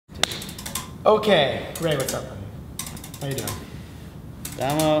Okay, Ray, what's up, buddy? How you doing?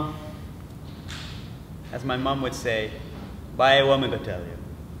 Adamo, as my mom would say, "Bye, woman to tell you."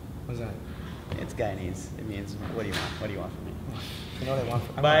 What's that? It's Guyanese. It means, what do you want? What do you want from me? You know what I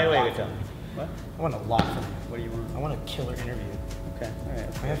want? Bye, way to tell me. What? I want a lot from you. What do you want? I want a killer interview. Okay, all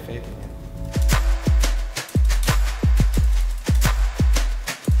right. I have faith in you.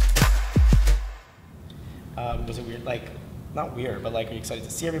 Was it weird? Like, not weird, but like, are you excited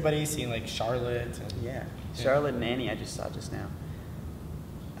to see everybody? Seeing like Charlotte? And, Yeah, Charlotte and Annie I just saw just now.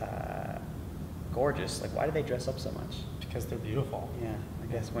 Gorgeous. Like, why do they dress up so much? Because they're beautiful. Yeah, I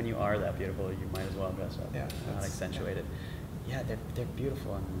guess when you are that beautiful, you might as well dress up. Yeah, Not accentuate it. Yeah, they're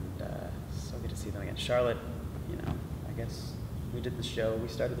beautiful, and so good to see them again. Charlotte, you know, I guess we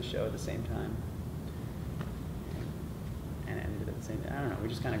started the show at the same time. And ended at the same time. I don't know, we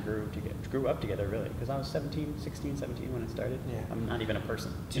just kind of grew up together, really, because I was 17 when it started. Yeah. I'm not even a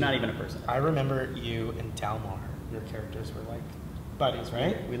person. Not even a person. I remember you and Dalmar, your characters were like buddies,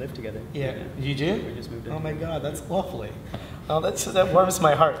 right? We lived together. Yeah. You do? We just moved in. Oh my God, that's lovely. Oh, that warms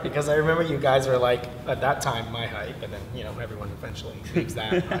my heart, because I remember you guys were like, at that time, my height, and then, you know, everyone eventually leaves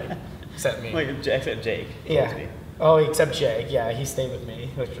that height, except me. Like, except Jake. Yeah. Oh, except Jake. Yeah, he stayed with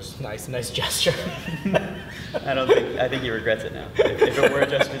me, which was nice gesture. I think he regrets it now. If it were a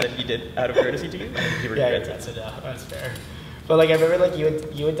gesture that he did out of courtesy to you, I think he regrets it. That's fair. But like, I remember like you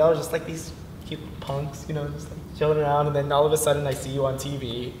and Del were just like these cute punks, you know, just like chilling around, and then all of a sudden I see you on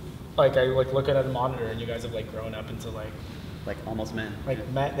TV. Like, I like look at a monitor, and you guys have like grown up into like almost men. Like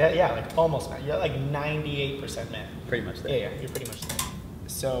men, yeah, like almost men. You're like 98% men. Pretty much there. Yeah, you're pretty much there.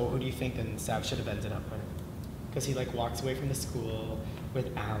 So who do you think then Sav should have ended up with? Because he like walks away from the school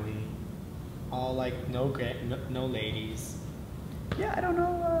with Allie, all like no ladies. Yeah, I don't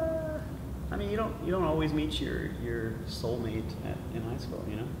know. I mean, you don't always meet your soulmate in high school,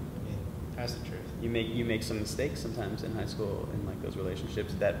 you know. I mean, that's the truth. You make some mistakes sometimes in high school in like those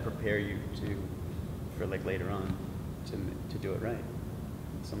relationships that prepare you for like later on to do it right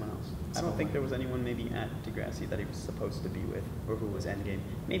with someone else. I don't think there was anyone maybe at Degrassi that he was supposed to be with, or who was endgame.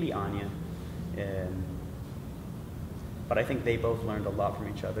 Maybe Anya. But I think they both learned a lot from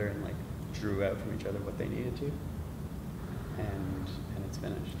each other and like drew out from each other what they needed to. And it's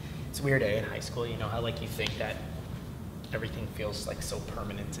finished. It's weird, in high school, you know how like you think that everything feels like so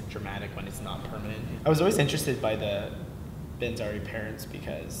permanent and dramatic when it's not permanent. I was always interested by the Benzari parents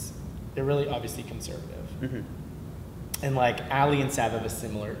because they're really obviously conservative. Mm-hmm. And like Allie and Sav have a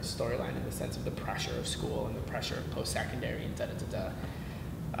similar storyline in the sense of the pressure of school and the pressure of post-secondary and da-da-da-da.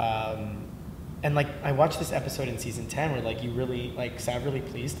 And like I watched this episode in season 10 where like you really, like Sav really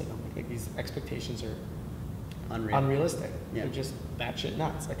pleased to them. Like these expectations are unrealistic. Yeah. They're just batshit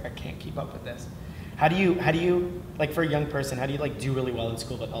nuts. Like I can't keep up with this. How do you, like for a young person, how do you like do really well in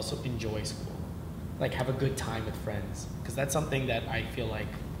school but also enjoy school? Like have a good time with friends? Because that's something that I feel like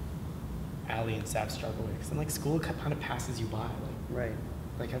Allie and Sav struggle with. Because then like school kind of passes you by. Like, Right.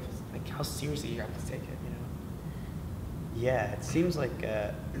 Like how seriously you have to take it, you know? Yeah, it seems like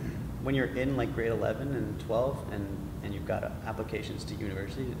when you're in like grade 11 and 12 and you've got applications to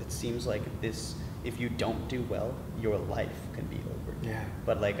university, it seems like if you don't do well, your life can be over. Yeah.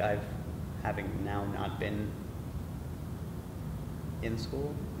 But like having now not been in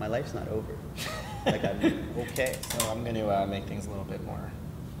school, my life's not over. Like I'm okay. So I'm going to make things a little bit more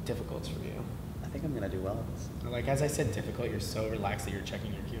difficult for you. I think I'm gonna do well at this. Like as I said, difficult. You're so relaxed that you're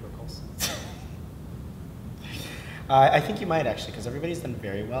checking your cubicles. I think you might actually, because everybody's done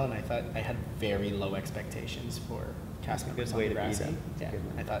very well, and I thought I had very low expectations for cast members on Degrassi. Yeah,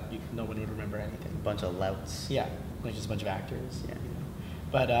 I thought no one would remember anything. A bunch of louts. Yeah, like just a bunch of actors. Yeah. You know.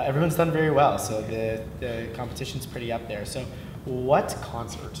 But everyone's done very well, so the competition's pretty up there. So, what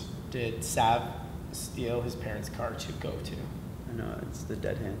concert did Sav steal his parents' car to go to? I know, it's the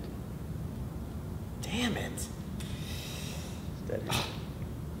Dead Hand. Damn it! It's Dead Hand.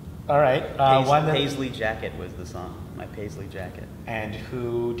 All right. Paisley Jacket was the song. My Paisley Jacket. And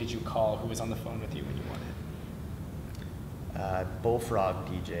who did you call? Who was on the phone with you when you won it? Bullfrog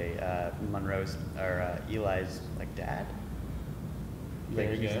DJ, Monroe's or Eli's like dad.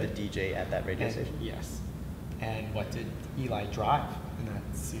 Very he's good. the DJ at that radio station. Yes. And what did Eli drive in that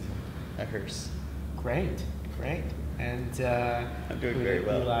season? A hearse. Great. And I'm doing who very did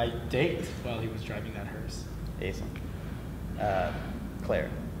well. Eli date while he was driving that hearse? Asen.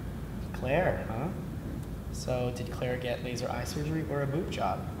 Claire. Claire, huh? So did Claire get laser eye surgery or a boob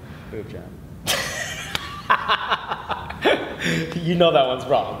job? Boob job. You know that one's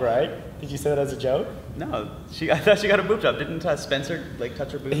wrong, right? Did you say that as a joke? No, I thought she got a boob job. Didn't Spencer like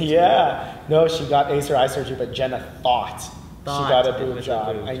touch her boobs? Yeah. No, she got laser eye surgery, but Jenna thought thought got a it boob was job.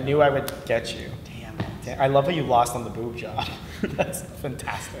 a boob I job. knew I would get you. Damn it. Damn, I love how you lost on the boob job. That's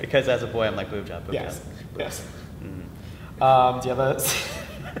fantastic. Because as a boy, I'm like boob job, boob Yes. job. Yes. Mhm. Do you have a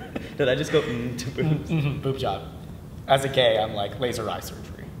Did I just go to boobs? boob job? As a gay, I'm like laser eye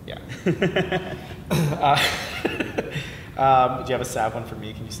surgery. Yeah. Do you have a sad one for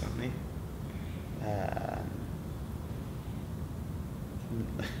me? Can you stump me?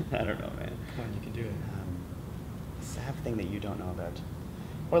 I don't know, man. Come on, you can do it. Sad thing that you don't know about.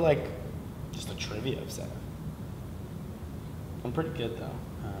 Or like, just a trivia of sad. I'm pretty good though.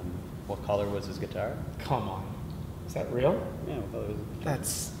 What color was his guitar? Come on. Is that real? Yeah, what color was his guitar?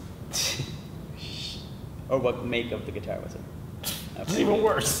 That's Or what make of the guitar was it? that's even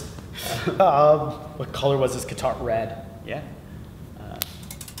worse. What color was his guitar? Red. Yeah.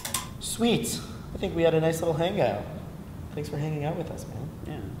 Sweet. I think we had a nice little hangout. Thanks for hanging out with us, man.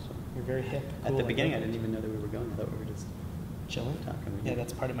 Yeah. So You're very hip. at cool, the beginning, I like it. didn't even know that we were going. I thought we were just Chilling? talking. Yeah,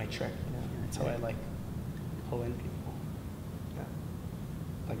 that's part of my trick. You know? Yeah, That's how yeah. I like pull in people. Yeah.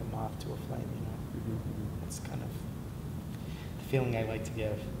 Like a moth to a flame, you know? Mhm, mhm. That's kind of the feeling I like to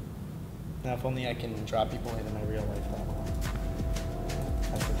give. Now, if only I can draw people into my real life that well.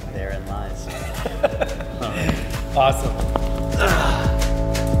 That's the thing. Therein lies. All right. Awesome.